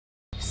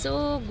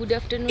So good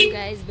afternoon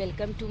guys,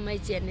 welcome to my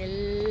channel.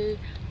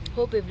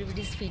 Hope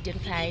everybody is fit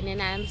and fine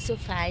and I am so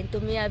fine. तो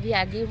मैं अभी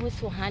आ गई हूँ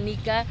सुहानी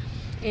का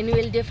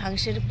annual day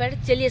function पर।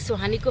 चलिए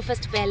सुहानी को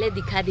फर्स्ट पहले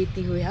दिखा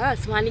देती हूँ। हाँ,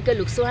 सुहानी का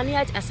लुक। सुहानी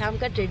आज असम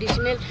का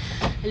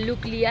ट्रेडिशनल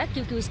लुक लिया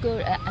क्योंकि उसको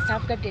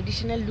असम का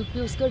ट्रेडिशनल लुक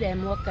भी उसको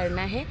रैम वॉक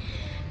करना है।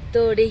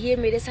 तो रहिए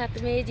मेरे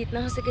साथ में,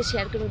 जितना हो सके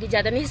शेयर करूँगी।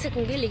 ज़्यादा नहीं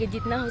सकूँगी लेकिन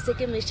जितना हो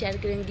सके मैं शेयर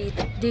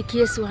करूँगी।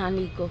 देखिए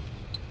सुहानी को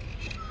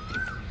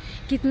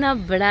कितना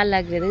बड़ा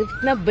लग रहा है,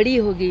 कितना बड़ी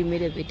हो गई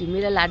मेरे बेटी,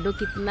 मेरा लाडो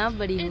कितना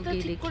बड़ी हो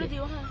गई।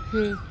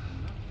 देखिए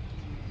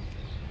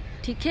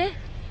ठीक है,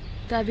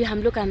 तो अभी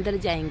हम लोग अंदर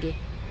जाएंगे।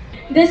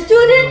 The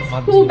students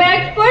who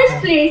bagged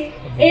first place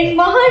in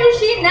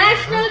Maharshi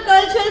National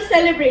Cultural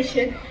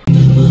Celebration.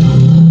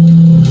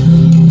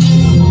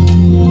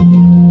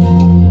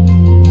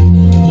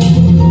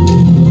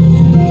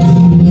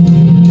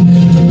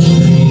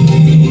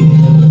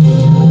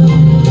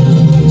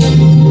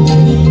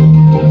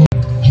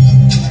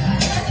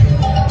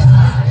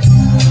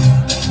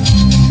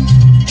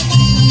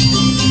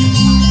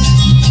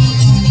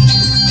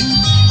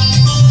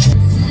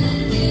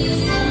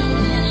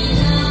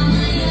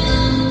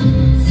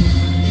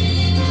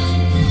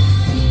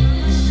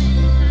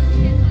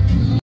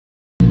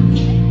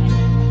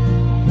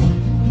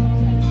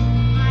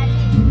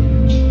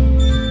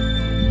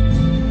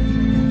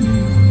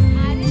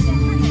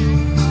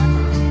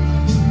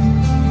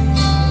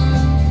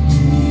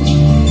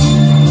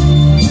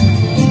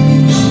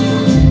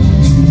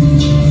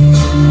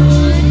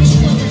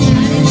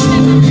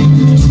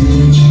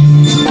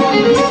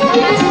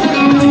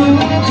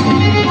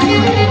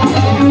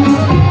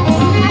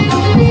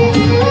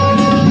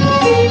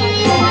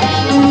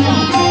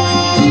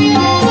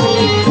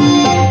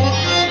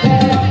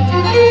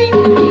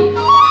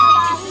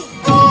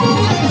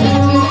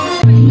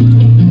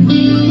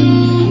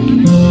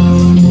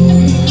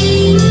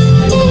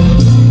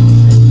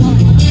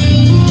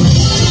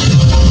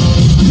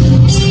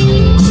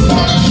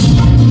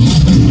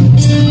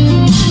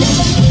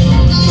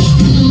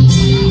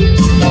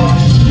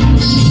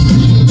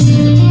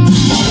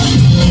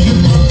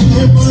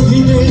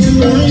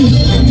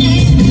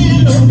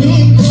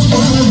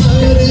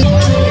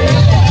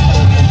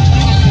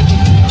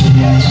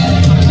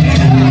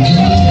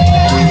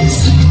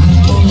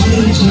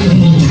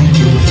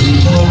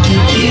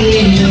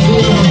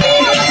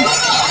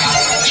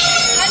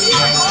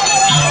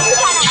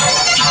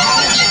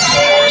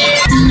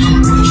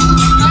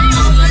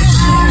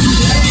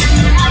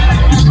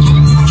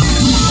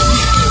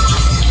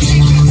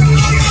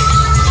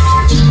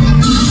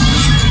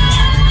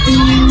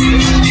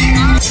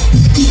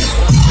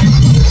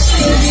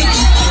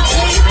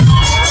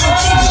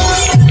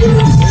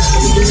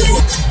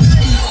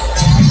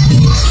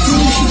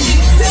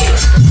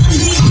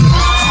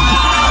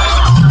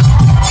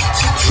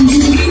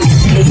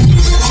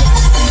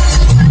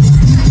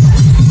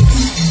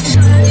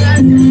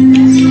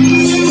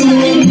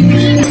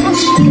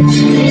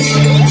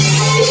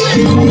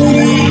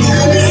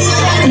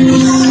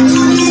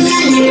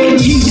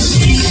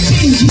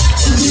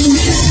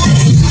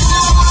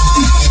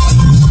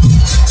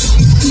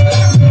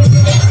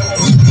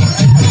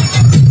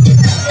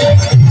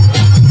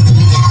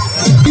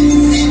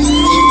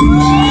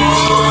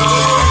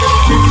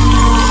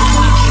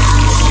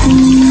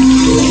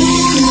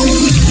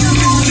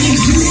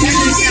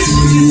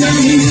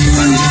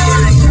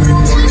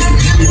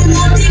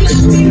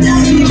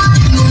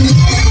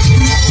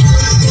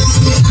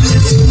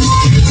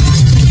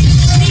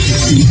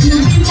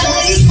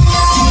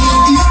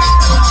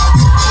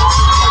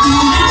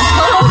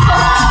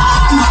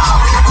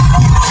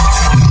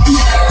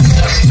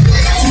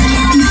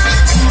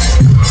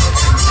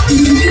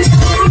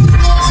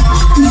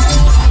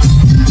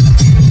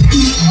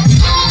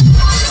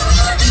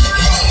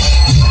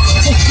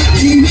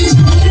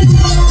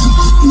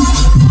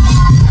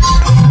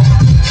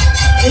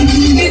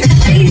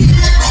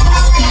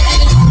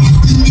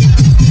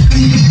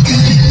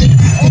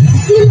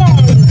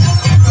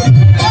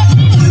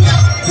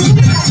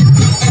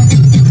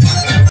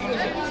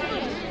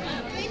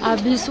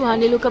 अभी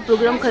सुहानी लोग का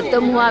प्रोग्राम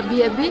ख़त्म हुआ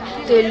अभी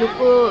तो ये लोग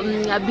को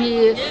अभी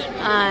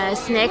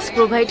स्नैक्स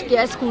प्रोवाइड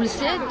किया स्कूल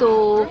से। तो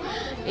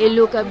ये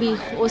लोग अभी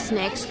वो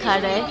स्नैक्स खा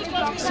रहे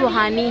हैं।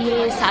 सुहानी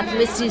है, साथ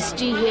में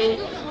सृष्टि है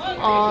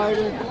और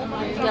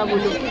क्या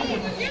बोलूँ,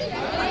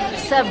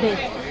 सब है,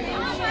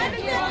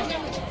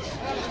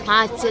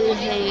 आंचल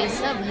है, ये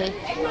सब है।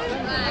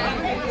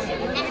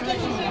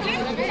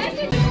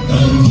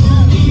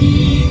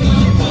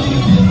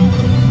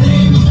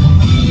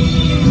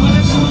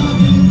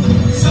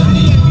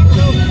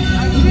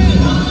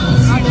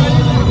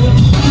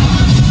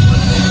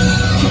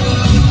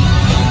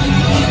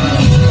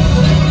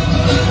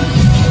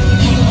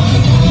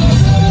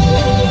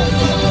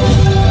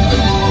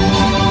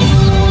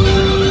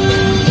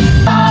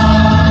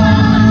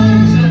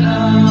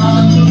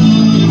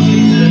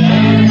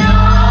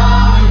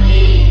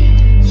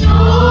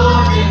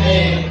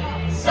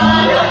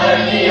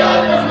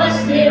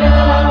 Namaste.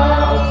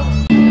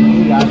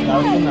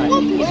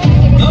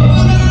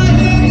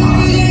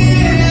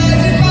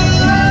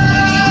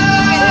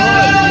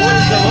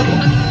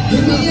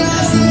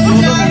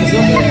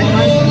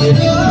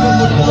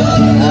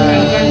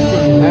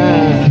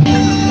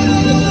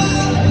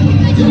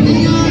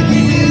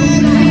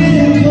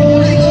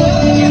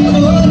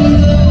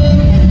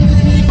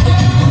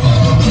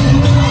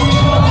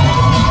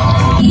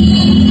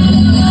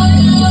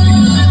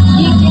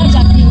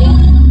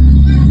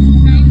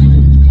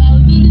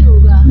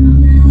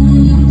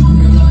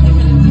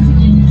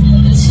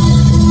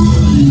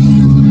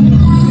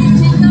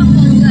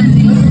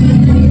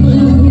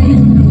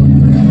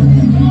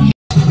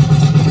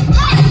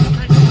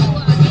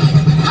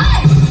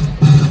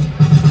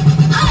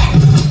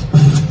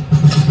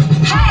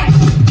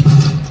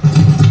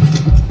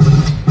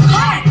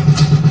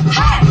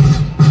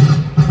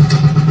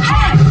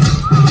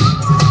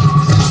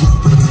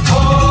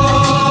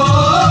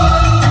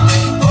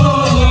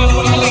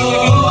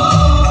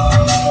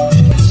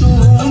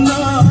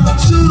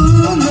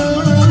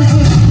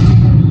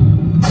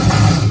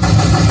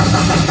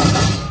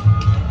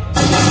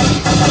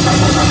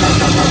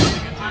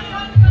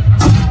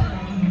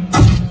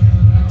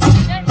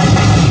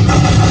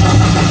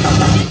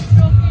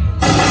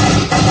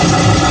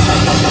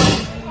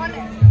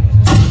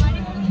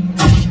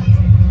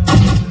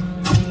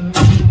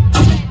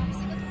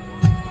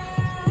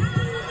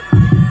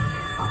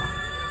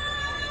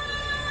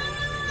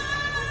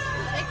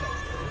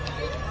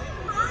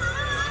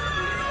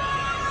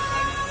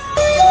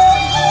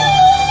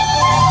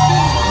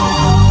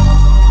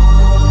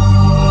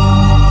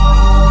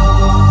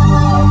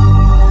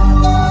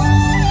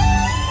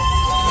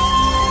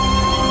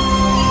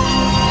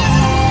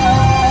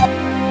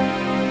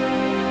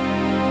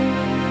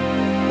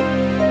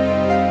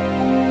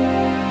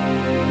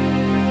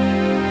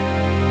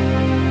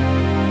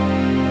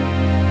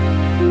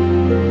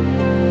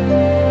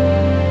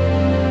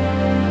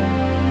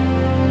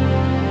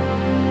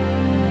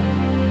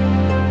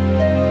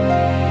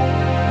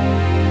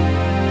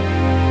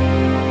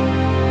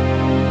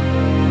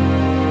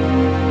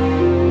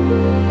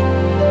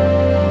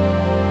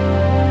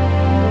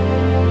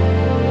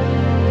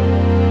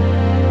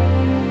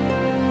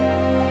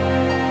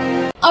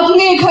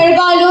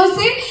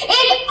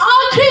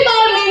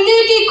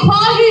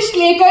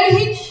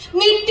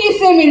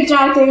 से मिल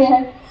जाते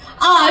हैं।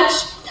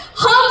 आज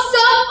हम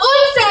सब उन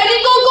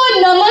सैनिकों को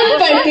नमन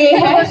करते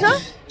हैं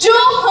जो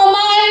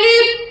हमारे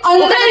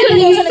अंदर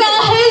ये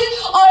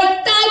साहस और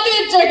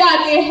ताकत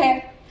जगाते हैं।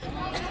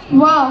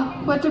 Wow,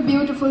 what a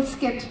beautiful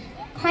skit.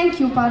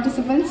 Thank you,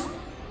 participants.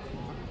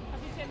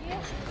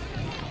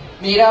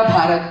 मेरा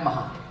भारत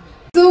महान।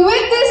 So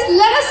with this,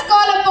 let us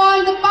call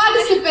upon the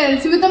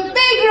participants with a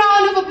big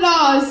round of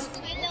applause.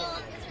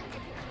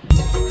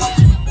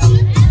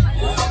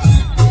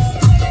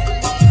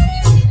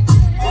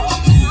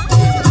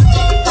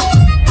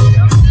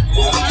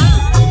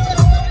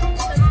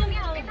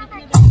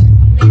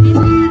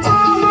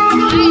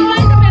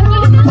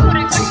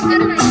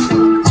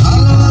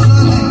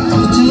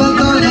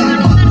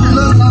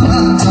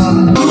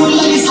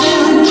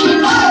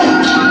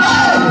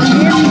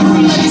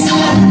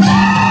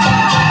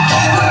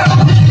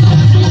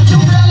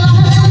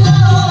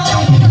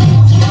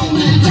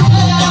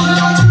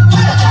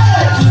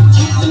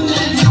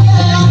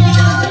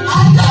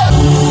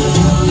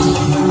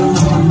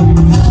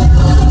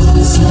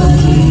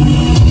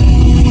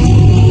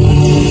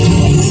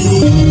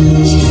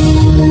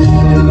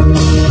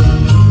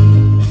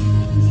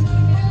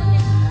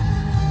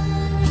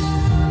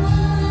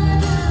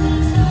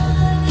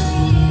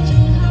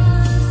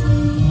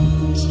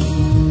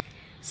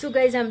 So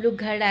guys हम लोग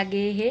घर आ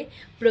गए हैं।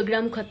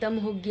 प्रोग्राम ख़त्म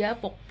हो गया।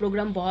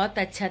 प्रोग्राम बहुत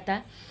अच्छा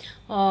था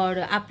और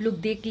आप लोग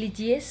देख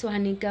लीजिए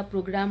सुहानी का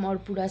प्रोग्राम और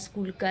पूरा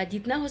स्कूल का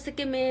जितना हो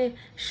सके मैं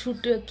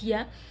शूट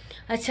किया।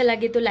 अच्छा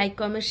लगे तो लाइक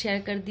कमेंट शेयर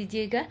कर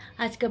दीजिएगा।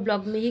 आज का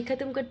ब्लॉग में ही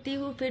ख़त्म करती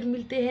हूँ। फिर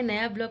मिलते हैं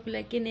नया ब्लॉग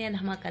लेके, नया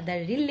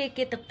धमाकेदार रील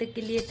लेके। तब तक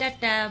के लिए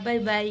टाटा बाय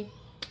बाय।